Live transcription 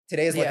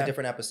today is like a Yeah.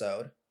 different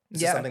episode. This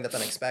is Yeah. something that's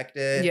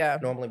unexpected. Yeah.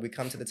 Normally we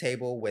come to the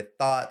table with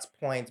thoughts,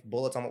 points,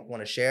 bullets on what we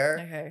want to share.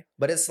 Okay.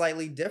 But it's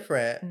slightly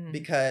different Mhm.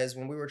 because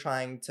when we were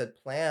trying to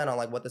plan on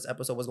like what this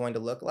episode was going to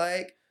look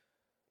like,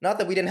 not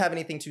that we didn't have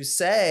anything to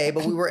say,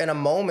 but we were in a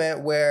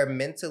moment where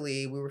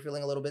mentally we were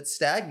feeling a little bit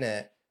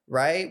stagnant,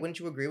 right? Wouldn't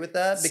you agree with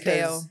that?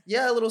 Because Stale.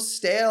 yeah, a little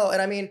stale.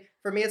 And I mean,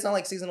 for me, it's not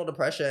like seasonal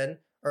depression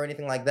or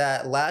anything like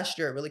that. Last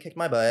year, it really kicked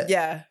my butt.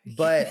 Yeah.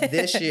 But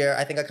this year,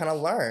 I think I kind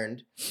of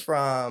learned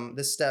from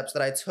the steps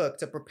that I took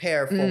to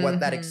prepare for what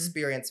that Mhm.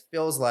 experience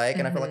feels like.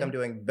 And I feel like I'm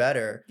doing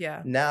better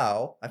Yeah.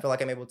 now. I feel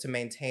like I'm able to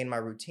maintain my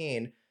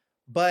routine.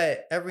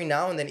 But every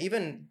now and then,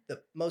 even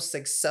the most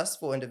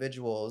successful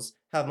individuals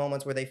have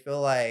moments where they feel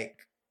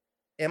like,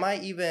 am I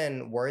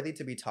even worthy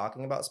to be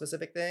talking about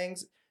specific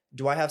things?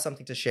 Do I have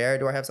something to share?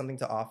 Do I have something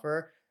to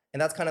offer?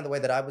 And that's kind of the way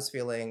that I was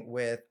feeling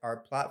with our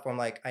platform.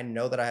 Like, I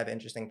know that I have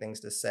interesting things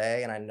to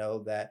say, and I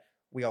know that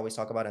we always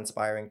talk about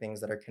inspiring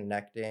things that are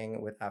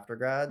connecting with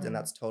aftergrads, and Mhm.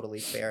 that's totally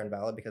fair and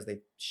valid because they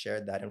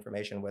shared that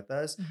information with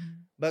us. Mhm.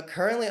 But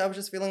currently, I was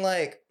just feeling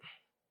like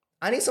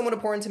I need someone to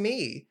pour into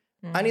me.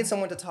 I need Mhm.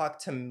 someone to talk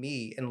to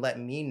me and let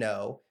me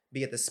know,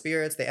 be it the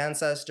spirits, the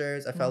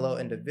ancestors, a fellow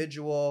Mhm.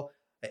 individual,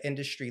 an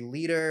industry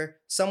leader,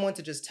 someone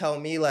to just tell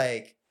me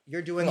like,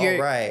 you're doing all You're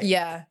right.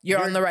 Yeah.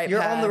 You're on the right You're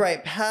path. on the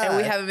right path. And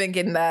we haven't been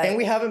getting that. And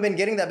we haven't been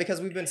getting that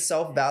because we've been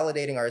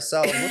self-validating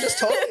ourselves, which is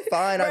totally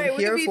fine. Right. I'm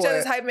We here can be each for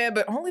other's it. hype man,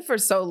 but only for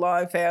so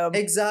long, fam.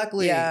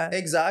 Exactly. Yeah.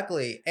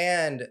 Exactly.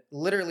 And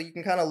literally, you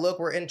can kind of look,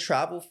 we're in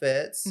travel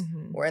fits.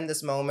 Mhm. We're in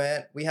this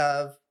moment. We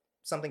have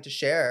something to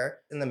share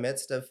in the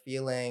midst of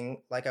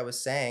feeling, like I was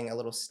saying, a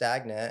little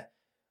stagnant.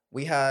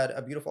 We had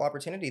a beautiful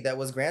opportunity that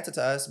was granted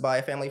to us by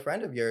a family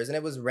friend of yours. And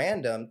it was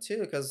random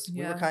too, because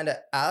we were Yeah. kind of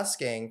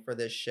asking for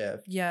this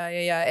shift. Yeah.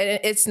 And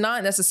it's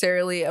not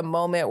necessarily a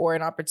moment or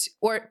an opportunity,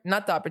 or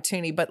not the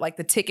opportunity, but like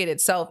the ticket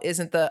itself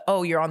isn't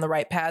oh, you're on the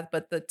right path,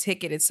 but the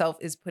ticket itself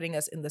is putting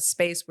us in the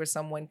space where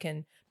someone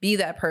can be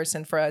that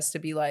person for us to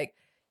be like,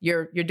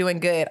 you're doing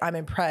good. I'm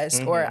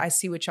impressed, or Mhm. I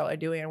see what y'all are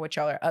doing and what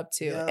y'all are up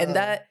to, Yeah. and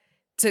that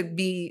to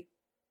be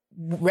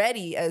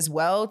ready as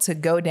well to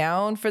go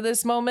down for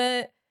this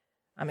moment.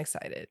 I'm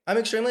excited. I'm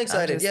extremely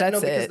excited. just- Yeah, no,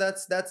 that's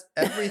because it. that's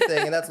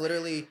everything. And that's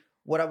literally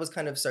what I was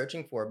kind of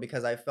searching for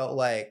because I felt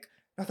like,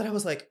 not that I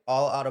was like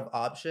all out of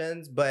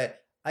options,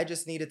 but I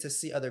just needed to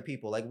see other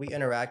people. Like we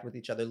interact with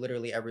each other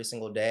literally every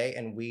single day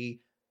and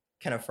we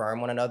can affirm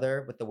one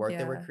another with the work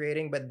that we're Yeah.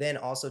 creating, but then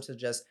also to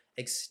just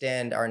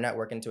extend our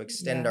network and to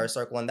extend Yeah. our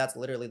circle. And that's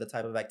literally the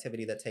type of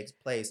activity that takes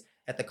place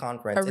at the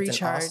conference. A It's in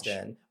recharge.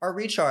 Austin. Our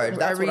recharge.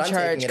 That's what I'm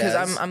taking it because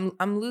as.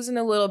 I'm losing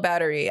a little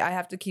battery. I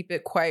have to keep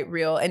it quite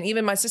real. And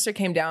even my sister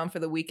came down for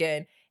the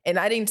weekend, and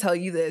I didn't tell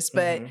you this,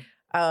 but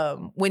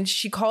when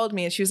she called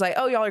me and she was like,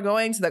 "Oh, y'all are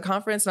going to the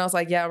conference," and I was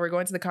like, "Yeah, we're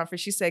going to the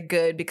conference." She said,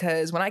 "Good,"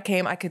 because when I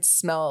came, I could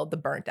smell the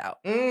burnt out.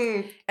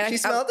 And And she I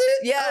smelled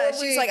it? Yeah, Oh,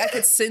 she's wait. like, I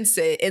could sense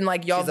it, and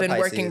like y'all She's a been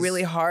working Pisces.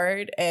 really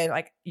hard, and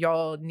like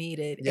y'all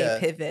needed Yeah. a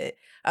pivot.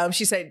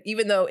 She said,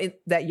 even though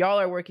that y'all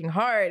are working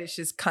hard, it's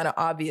just kind of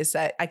obvious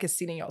that I could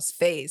see it in y'all's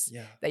face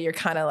Yeah. that you're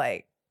kind of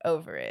like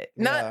over it,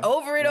 not Yeah,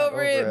 over it, not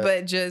over it, over it.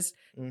 but just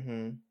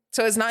Mm-hmm.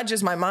 so it's not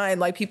just my mind.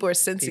 Like people are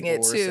sensing People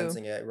it were too.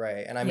 sensing it,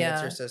 right? And I mean, it's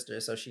Yeah. your sister,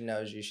 so she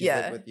knows you. She's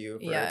Yeah. lived with you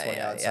for Yeah,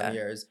 20 odd some yeah.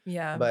 years.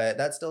 Yeah. But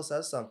that still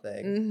says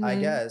something, I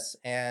Mhm. guess.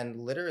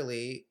 And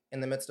literally, in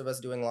the midst of us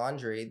doing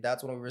laundry,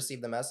 that's when we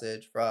received the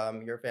message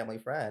from your family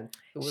friend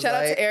who was Shout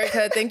out like, to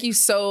Erica. Thank you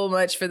so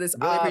much for this.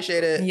 Really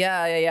appreciate it.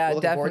 Yeah, We're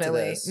looking forward to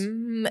definitely. this.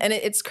 And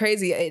it's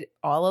crazy. It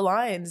all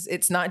aligns.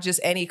 It's not just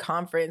any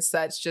conference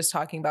that's just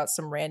talking about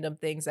some random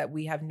things that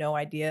we have no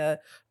idea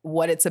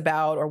what it's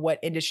about or what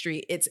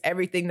industry. It's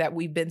everything that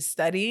we've been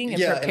studying and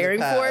Yeah, in the preparing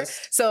for.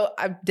 past. So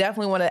I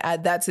definitely want to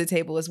add that to the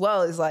table as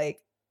well. Is like,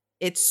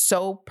 it's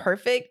so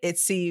perfect. It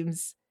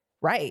seems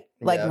right.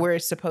 Like Yeah. we're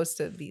supposed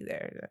to be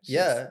there. That's just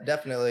Yeah,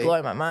 definitely.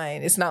 blowing my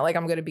mind. It's not like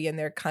I'm going to be in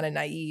there kind of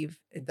naive.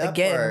 That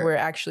Again, part. we're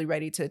actually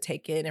ready to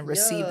take in and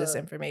receive this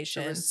Yeah,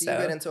 information. to receive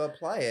So, it and to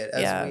apply it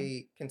as Yeah.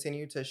 we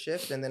continue to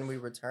shift and then we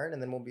return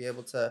and then we'll be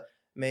able to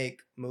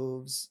make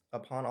moves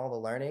upon all the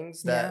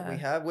learnings that we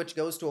Yeah. have, which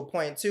goes to a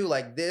point too.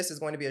 Like this is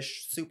going to be a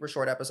super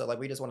short episode. Like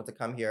we just wanted to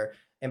come here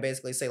and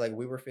basically say like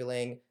we were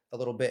feeling a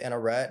little bit in a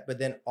rut, but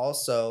then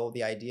also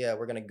the idea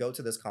we're going to go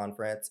to this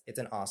conference. It's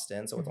in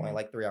Austin, so it's only Mhm.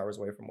 like 3 hours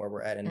away from where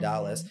we're at in Mhm,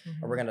 Dallas.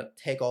 mhm. And we're going to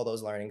take all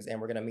those learnings and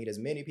we're going to meet as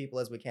many people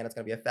as we can. It's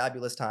going to be a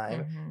fabulous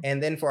time. Mhm.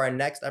 And then for our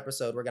next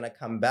episode, we're going to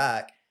come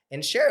back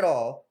and share it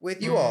all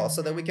with you all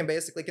so that we Mhm. can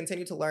basically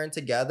continue to learn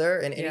together.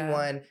 And Yeah.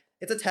 anyone,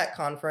 it's a tech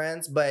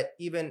conference, but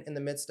even in the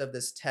midst of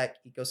this tech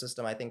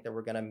ecosystem, I think that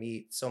we're going to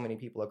meet so many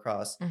people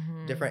across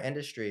Mhm. different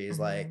industries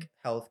like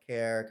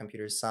healthcare,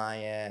 computer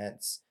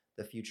science,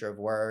 the future of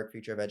work,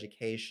 future of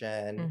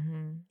education,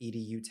 Mhm.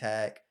 EDU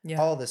tech, Yeah.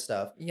 all this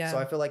stuff. Yeah. So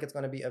I feel like it's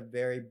going to be a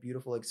very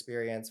beautiful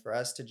experience for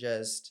us to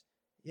just,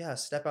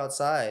 step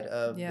outside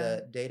of Yeah.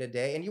 the day to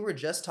day. And you were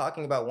just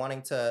talking about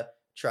wanting to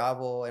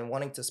travel and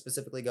wanting to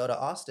specifically go to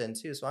Austin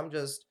too. So I'm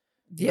just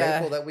Yeah.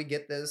 grateful that we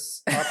get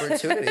this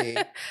opportunity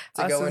to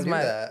go Austin's and do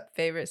my that.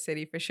 favorite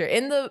city for sure.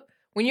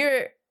 When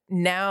you're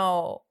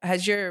now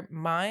has your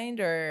mind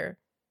or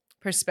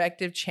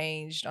perspective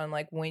changed on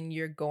like when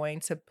you're going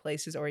to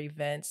places or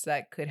events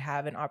that could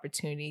have an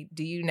opportunity?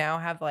 Do you now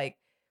have like,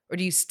 or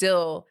do you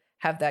still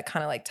have that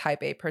kind of like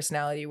type A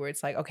personality where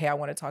it's like, okay, I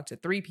want to talk to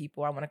 3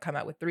 people. I want to come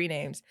out with 3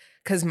 names.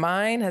 Because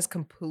mine has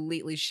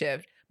completely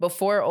shifted.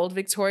 Before, old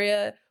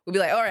Victoria would be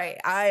like, all right,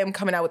 I am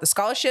coming out with a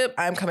scholarship.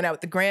 I'm coming out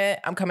with the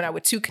grant. I'm coming out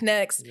with 2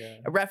 connects,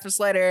 a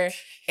reference letter,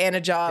 and a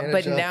job. And a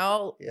but job.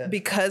 now,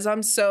 because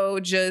I'm so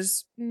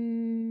just,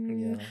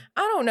 I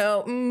don't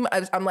know.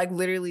 I'm like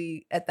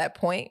literally at that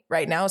point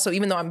right now. So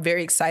even though I'm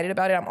very excited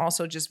about it, I'm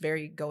also just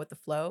very go with the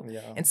flow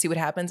and see what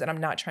happens. And I'm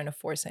not trying to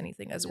force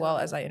anything as well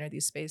as I enter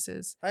these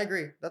spaces. I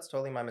agree. That's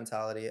totally my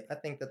mentality. I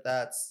think that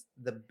that's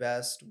the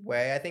best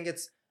way. I think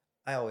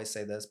I always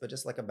say this, but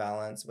just like a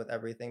balance with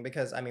everything,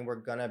 because I mean, we're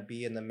gonna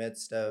be in the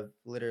midst of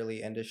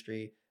literally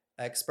industry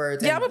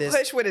experts. Yeah, I'm gonna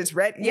push what is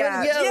ready.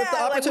 Yeah, if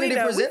the opportunity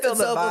presents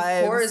itself,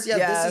 of course. Yeah,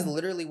 this is Yeah.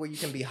 literally where you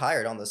can be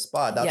hired on the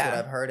spot. That's what Yeah.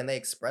 I've heard, and they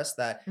express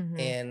that Mhm.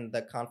 in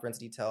the conference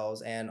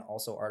details and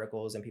also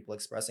articles and people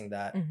expressing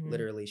that, Mhm.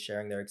 literally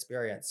sharing their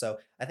experience. So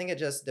I think it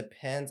just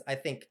depends. I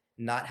think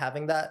not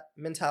having that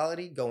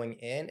mentality going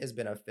in is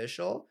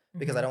beneficial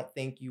because I Mhm. don't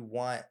think you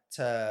want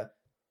to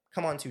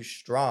come on too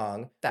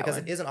strong That because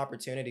one. it is an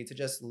opportunity to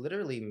just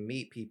literally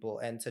meet people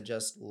and to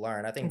just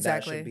learn. I think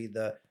Exactly. that should be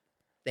the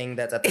thing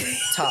that's at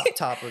the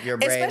top of your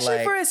brain. Especially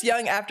like, for us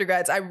young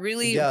aftergrads, I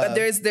really Yeah.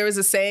 there was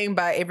a saying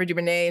by Ava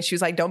DuVernay, and she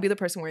was like, "Don't be the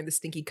person wearing the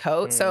stinky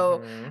coat." So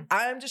mhm.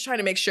 I'm just trying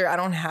to make sure I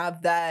don't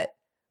have that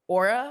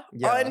aura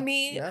on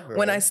me Never.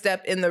 when I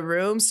step in the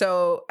room.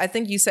 So I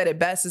think you said it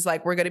best, is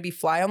like, we're going to be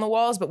fly on the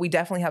walls, but we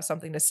definitely have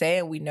something to say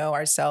and we know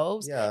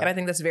ourselves. Yeah. And I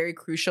think that's very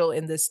crucial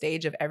in this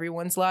stage of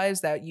everyone's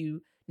lives, that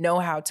you know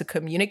how to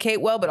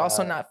communicate well, but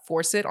also Yeah. not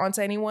force it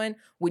onto anyone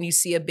when you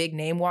see a big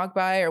name walk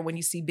by or when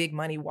you see big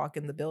money walk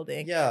in the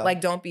building. Yeah.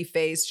 Like, don't be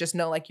phased. Just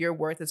know like your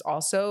worth is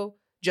also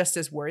just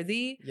as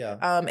worthy. Yeah.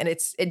 And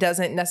it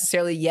doesn't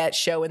necessarily yet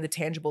show in the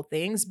tangible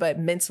things, but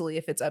mentally,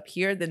 if it's up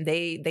here, then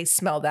they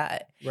smell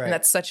that. Right. And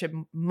that's such a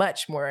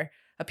much more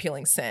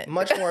appealing scent.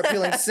 Much more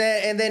appealing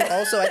scent. And then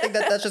also, I think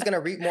that that's just going to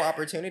reap more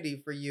opportunity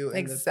for you in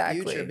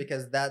Exactly. the future,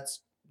 because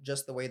that's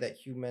just the way that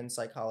human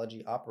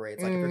psychology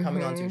operates. Like, if you're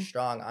coming on too Mhm.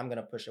 strong, I'm going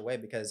to push away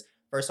because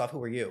first off,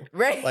 who are you?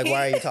 Right. Like,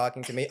 why are you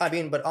talking to me? I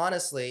mean, but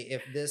honestly,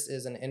 if this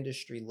is an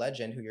industry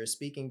legend who you're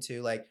speaking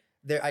to, like,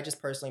 I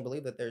just personally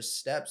believe that there's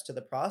steps to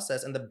the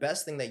process. And the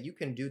best thing that you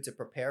can do to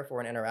prepare for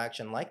an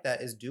interaction like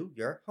that is do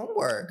your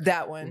homework.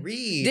 That one.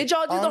 Read. Did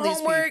y'all do the on these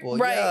homework? people.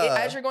 Right. Yeah.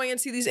 As you're going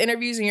into these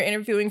interviews and you're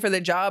interviewing for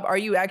the job, are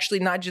you actually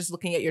not just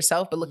looking at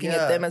yourself, but looking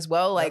Yeah. at them as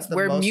well? Like, That's the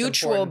we're most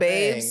mutual, important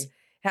babes. thing.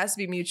 It has to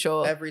be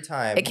mutual. Every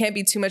time. It can't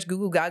be too much goo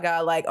goo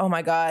gaga. Like, oh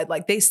my God.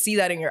 Like, they see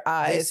that in your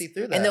eyes. They see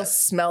through that. And they'll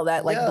smell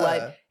that like Yeah.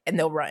 blood and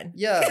they'll run.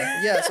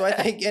 Yeah. So I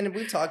think, and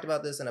we've talked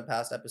about this in a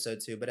past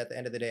episode too, but at the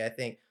end of the day, I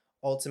think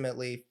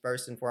ultimately,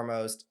 first and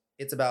foremost,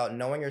 it's about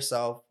knowing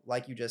yourself,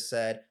 like you just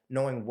said,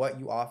 knowing what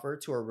you offer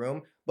to a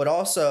room, but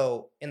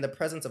also in the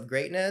presence of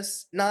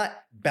greatness, not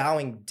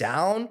bowing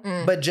down,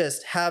 but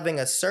just having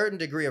a certain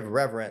degree of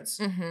reverence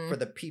Mhm. for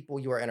the people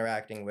you are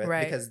interacting with,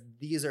 Right. because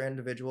these are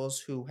individuals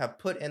who have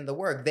put in the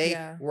work. They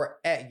Yeah. were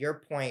at your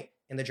point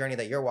in the journey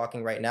that you're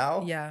walking right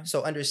now. Yeah.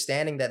 So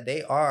understanding that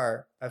they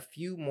are a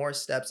few more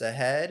steps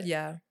ahead,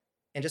 Yeah.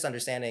 and just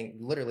understanding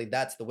literally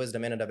that's the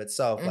wisdom in and of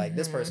itself. Like,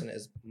 this Mhm. person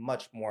is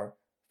much more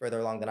further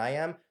along than I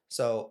am.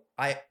 So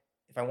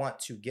if I want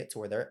to get to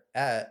where they're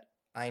at,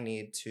 I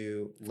need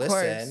to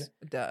listen,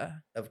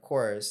 of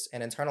course,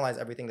 and internalize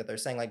everything that they're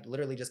saying. Like,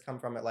 literally just come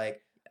from it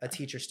like a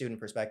teacher-student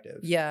perspective.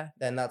 Yeah.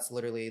 Then that's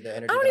literally the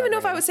energy. I don't that even know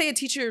if I bring would say a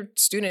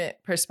teacher-student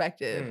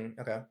perspective.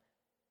 Okay.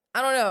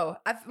 I don't know.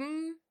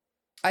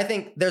 I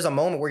think there's a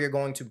moment where you're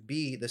going to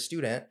be the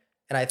student,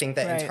 and I think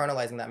that Right.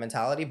 internalizing that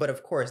mentality, but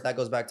of course that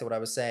goes back to what I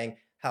was saying,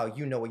 how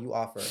you know what you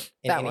offer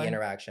in That any one.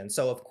 interaction.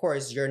 So of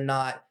course you're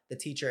not the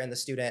teacher and the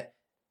student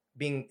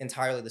being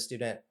entirely the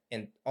student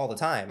in all the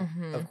time,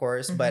 of Mhm.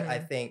 course, but I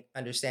Mhm. think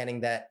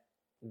understanding that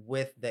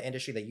with the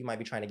industry that you might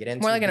be trying to get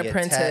into, More like an be it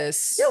tech-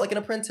 apprentice. yeah, like an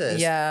apprentice.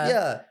 Yeah. Yeah.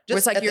 Where Just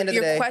it's like at the end of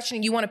the you're day,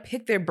 questioning, you want to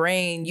pick their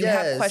brain. You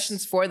have Yes.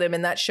 questions for them,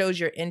 and that shows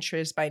your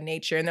interest by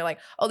nature. And they're like,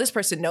 oh, this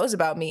person knows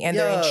about me, and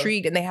they're Yeah.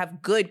 intrigued, and they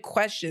have good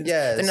questions.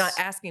 Yes. They're not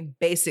asking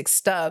basic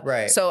stuff.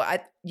 Right. So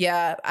I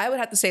would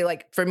have to say,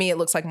 like, for me, it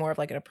looks like more of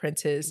like an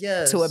apprentice to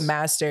a Yes.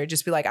 master.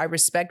 Just be like, I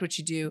respect what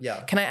you do.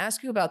 Yeah. Can I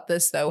ask you about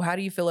this though? How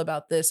do you feel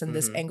about this and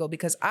this Mhm. angle?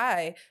 Because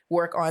I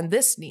work on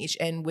this niche,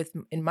 and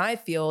in my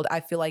field, I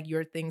feel like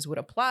your things would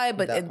apply,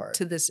 but That part.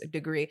 to this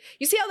degree.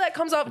 You see how that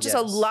comes off just a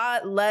Yes.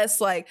 lot less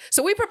like.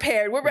 So we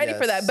prepared. We're ready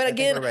for that. Yes, But I think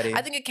again, we're ready.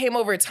 I think it came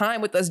over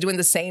time with us doing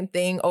the same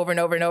thing over and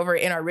over and over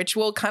in our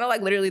ritual, kind of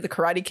like literally the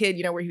Karate Kid.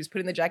 You know, where he was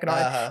putting the jacket on,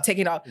 Uh-huh.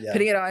 taking it off, Yeah.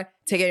 putting it on,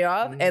 taking it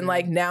off, and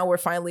like Mhm. now we're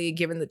finally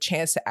given the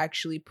chance to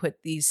actually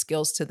put these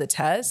skills to the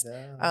test.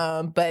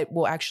 Yeah. But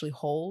will actually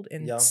hold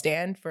and Yeah.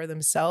 stand for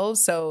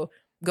themselves. So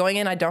going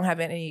in, I don't have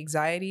any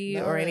anxiety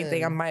or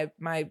anything. None.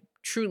 I'm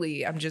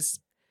truly, I'm just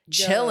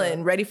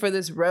chilling, ready for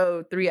this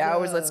road. 3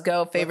 hours, let's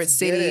go. Favorite let's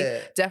city. get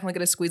it. Definitely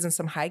gonna squeeze in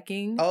some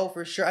hiking. Oh,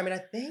 for sure. I mean, I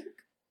think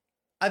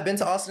I've been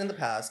to Austin in the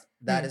past.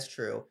 That is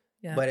true.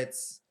 Yeah. But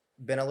it's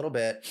been a little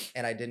bit,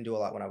 and I didn't do a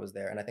lot when I was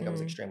there, and I think I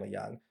was extremely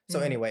young. So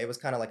anyway, it was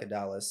kind of like a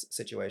Dallas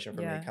situation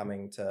for me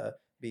coming to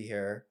be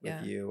here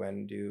with you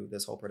and do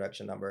this whole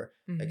production number,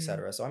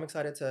 etc. So I'm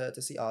excited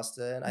to see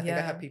Austin. I think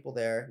I have people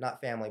there,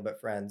 not family,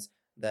 but friends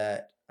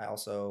that I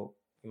also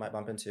might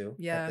bump into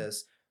at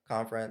this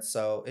conference.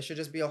 So it should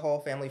just be a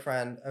whole family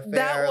friend affair.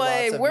 That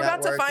way, lots of we're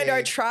about to find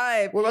our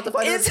tribe. We're about to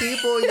find our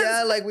people.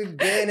 Yeah, like we've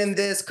been in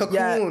this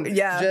cocoon,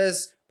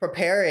 just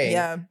preparing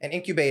and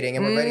incubating,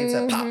 and we're ready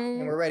to pop,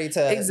 and we're ready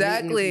to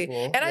exactly. meet new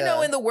people. And I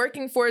know in the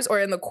working force or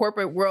in the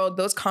corporate world,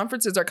 those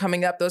conferences are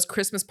coming up. Those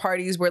Christmas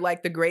parties where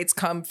like the greats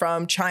come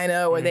from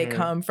China or they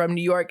come from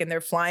New York and they're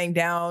flying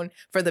down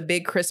for the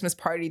big Christmas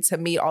party to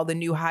meet all the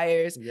new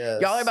hires.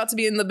 Y'all are about to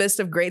be in the midst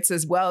of greats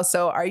as well.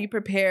 So are you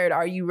prepared?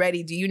 Are you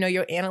ready? Do you know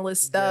your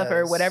analyst stuff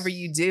or whatever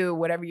you do,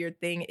 whatever your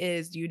thing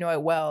is? Do you know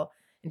it well?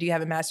 And do you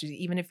have a master's,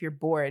 even if you're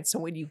bored? So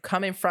when you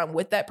come in front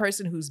with that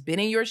person who's been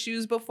in your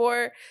shoes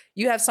before,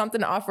 you have something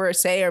to offer or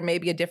say, or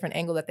maybe a different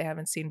angle that they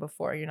haven't seen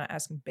before. You're not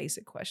asking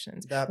basic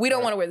questions. We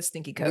don't want to wear the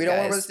stinky coat. We don't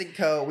want to wear the stinky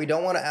coat. We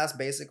don't want to ask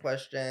basic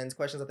questions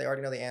that they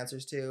already know the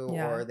answers to,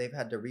 or they've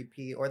had to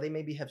repeat, or they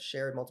maybe have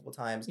shared multiple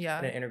times in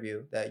an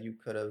interview that you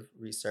could have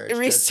researched.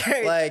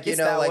 Like, you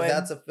know, like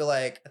that's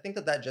I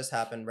think that just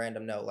happened,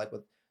 random note, like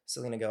with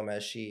Selena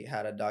Gomez. She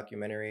had a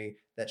documentary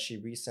that she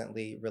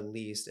recently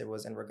released. It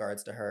was in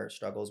regards to her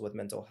struggles with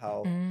mental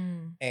health.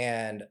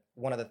 And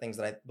one of the things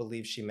that I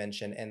believe she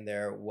mentioned in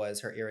there was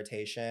her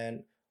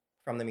irritation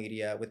from the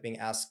media with being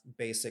asked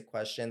basic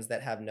questions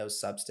that have no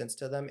substance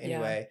to them.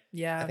 Anyway,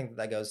 I think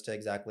that goes to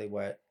exactly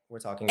what we're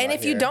talking about. And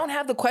if you don't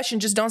have the question,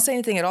 just don't say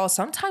anything at all.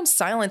 Sometimes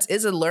silence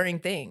is a learning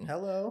thing.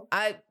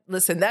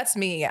 Listen, that's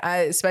me.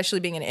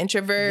 Especially being an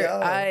introvert,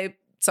 I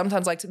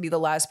sometimes like to be the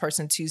last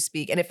person to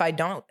speak. And if I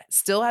don't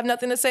still have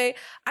nothing to say,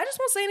 I just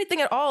won't say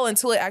anything at all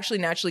until it actually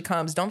naturally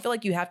comes. Don't feel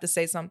like you have to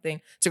say something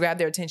to grab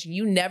their attention.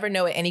 You never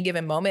know at any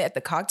given moment at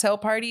the cocktail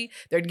party,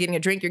 they're getting a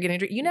drink, you're getting a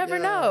drink. You never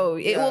know.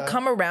 It will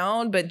come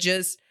around, but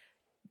just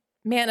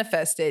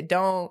manifest it.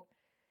 Don't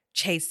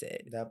chase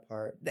it. That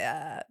part.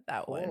 That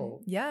one.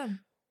 Yeah.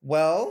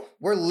 Well,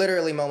 we're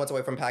literally moments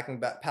away from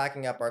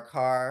packing up our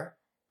car,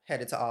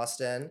 headed to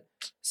Austin.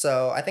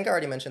 So I think I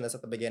already mentioned this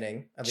at the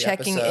beginning of the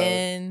Checking episode.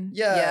 in.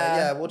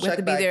 We'll check have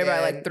to be there by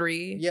like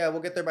 3. Yeah,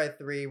 we'll get there by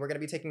 3. We're going to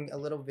be taking a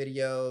little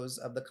videos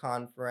of the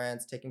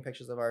conference, taking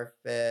pictures of our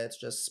fits,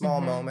 just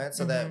small moments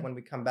so that when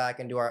we come back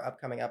and do our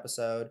upcoming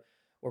episode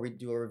where we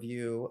do a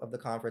review of the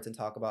conference and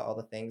talk about all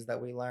the things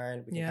that we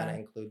learned, we can kind of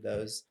include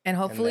those. And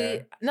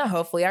hopefully,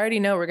 I already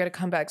know we're going to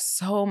come back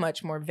so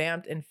much more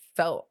vamped and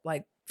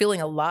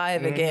feeling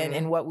alive again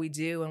in what we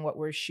do and what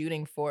we're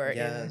shooting for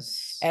and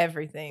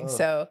everything.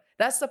 So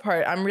that's the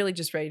part I'm really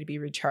just ready to be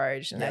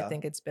recharged. And I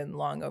think it's been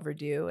long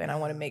overdue. And I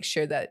want to make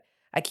sure that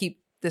I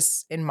keep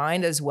this in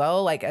mind as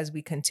well. Like as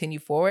we continue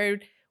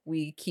forward,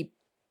 we keep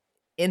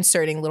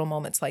inserting little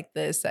moments like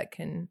this that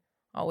can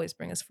always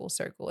bring us full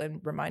circle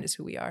and remind us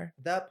who we are.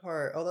 That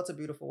part. Oh, that's a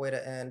beautiful way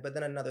to end. But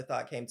then another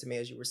thought came to me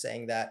as you were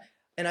saying that.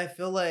 And I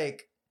feel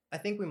like, I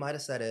think we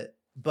might've said it,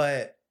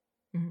 but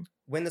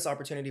when this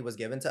opportunity was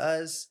given to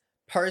us,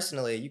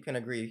 personally, you can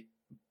agree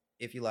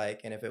if you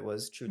like, and if it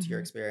was true to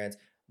your experience,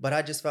 but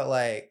I just felt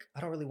like,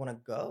 I don't really want to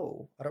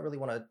go. I don't really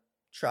want to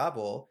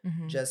travel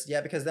just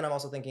yet, because then I'm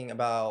also thinking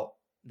about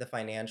the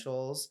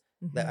financials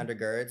that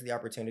undergirds the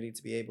opportunity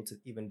to be able to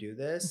even do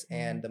this,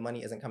 and the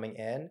money isn't coming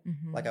in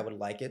like I would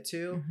like it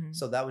to.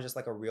 So that was just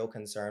like a real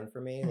concern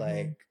for me.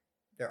 Like,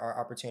 there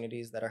are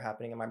opportunities that are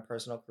happening in my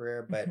personal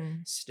career, but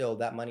still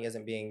that money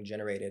isn't being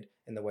generated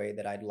in the way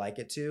that I'd like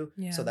it to.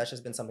 So that's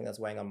just been something that's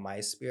weighing on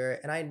my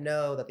spirit. And I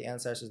know that the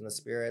ancestors and the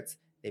spirits,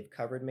 they've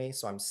covered me,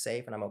 so I'm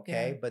safe and I'm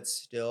okay, but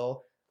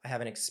still I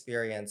haven't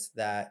experienced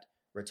that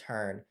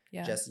return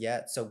just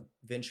yet. So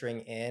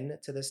venturing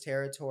into this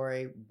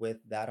territory with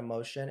that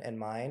emotion in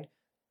mind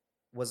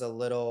was a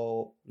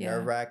little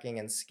nerve-wracking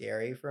and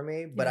scary for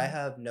me, but I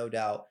have no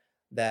doubt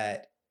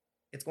that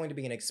it's going to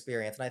be an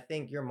experience. And I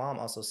think your mom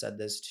also said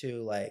this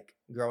too, like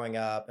growing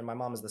up, and my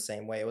mom is the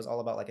same way. It was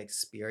all about like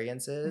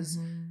experiences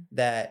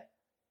that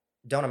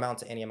don't amount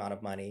to any amount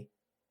of money.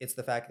 It's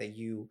the fact that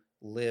you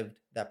lived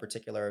that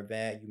particular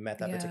event, you met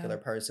that particular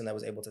person that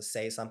was able to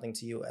say something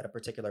to you at a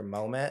particular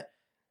moment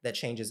that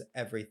changes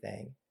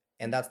everything.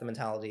 And that's the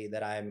mentality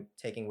that I'm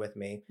taking with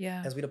me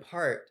as we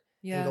depart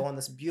and go on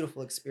this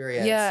beautiful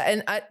experience. Yeah.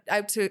 And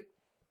I to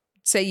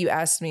say you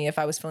asked me if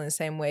I was feeling the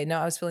same way. No,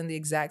 I was feeling the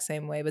exact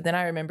same way. But then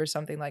I remember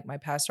something like my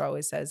pastor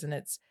always says, and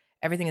it's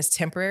everything is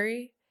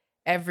temporary.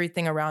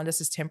 Everything around us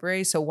is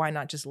temporary. So why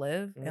not just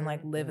live and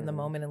like live in the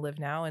moment and live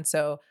now? And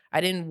so I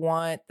didn't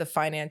want the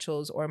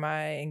financials or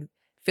my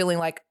feeling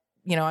like,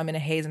 you know, I'm in a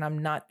haze and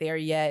I'm not there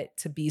yet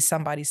to be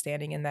somebody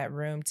standing in that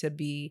room, to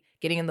be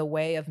getting in the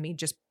way of me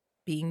just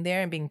being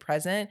there and being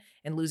present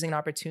and losing an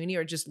opportunity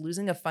or just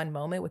losing a fun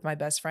moment with my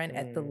best friend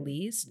at the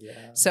least.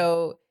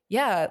 So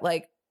yeah,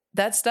 like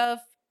that stuff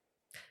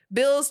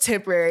Bill's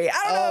temporary. I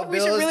don't know if we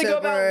should really go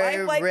about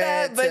life like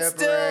that, but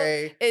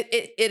temporary. still,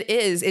 it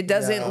is. It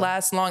doesn't Yeah.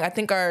 last long. I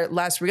think our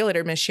last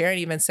realtor, Miss Sharon,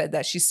 even said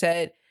that. She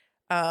said,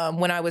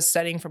 when I was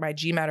studying for my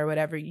GMAT or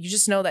whatever, you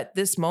just know that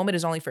this moment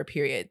is only for a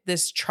period.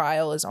 This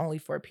trial is only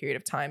for a period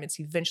of time. It's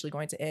eventually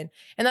going to end.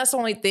 And that's the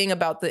only thing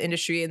about the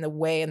industry and the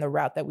way and the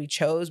route that we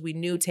chose. We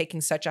knew taking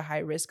such a high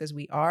risk as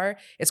we are,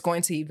 it's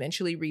going to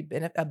eventually reap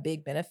a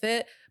big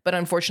benefit. But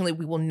unfortunately,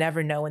 we will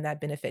never know when that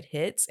benefit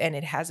hits. And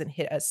it hasn't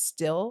hit us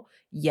still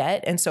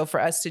yet. And so for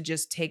us to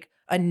just take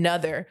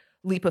another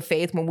leap of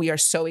faith when we are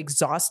so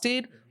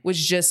exhausted was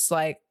just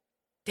like,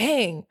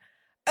 dang.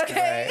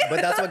 Okay. Right.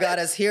 But that's what got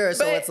us here.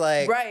 So it's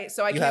like, right.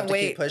 So I you have can't to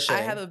keep wait. pushing.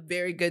 I have a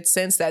very good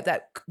sense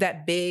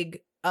that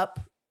big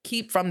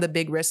upkeep from the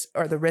big risk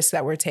or the risk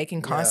that we're taking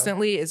Yeah.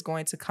 constantly is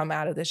going to come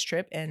out of this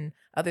trip and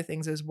other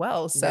things as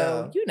well.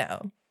 So,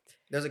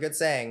 There's a good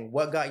saying,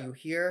 what got you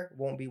here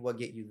won't be what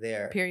get you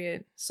there.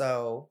 period.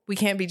 So We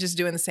can't be just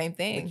doing the same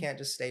thing. we can't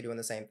just stay doing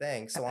the same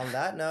thing. So on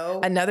that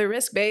note, Another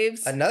risk,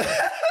 babes. another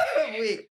week.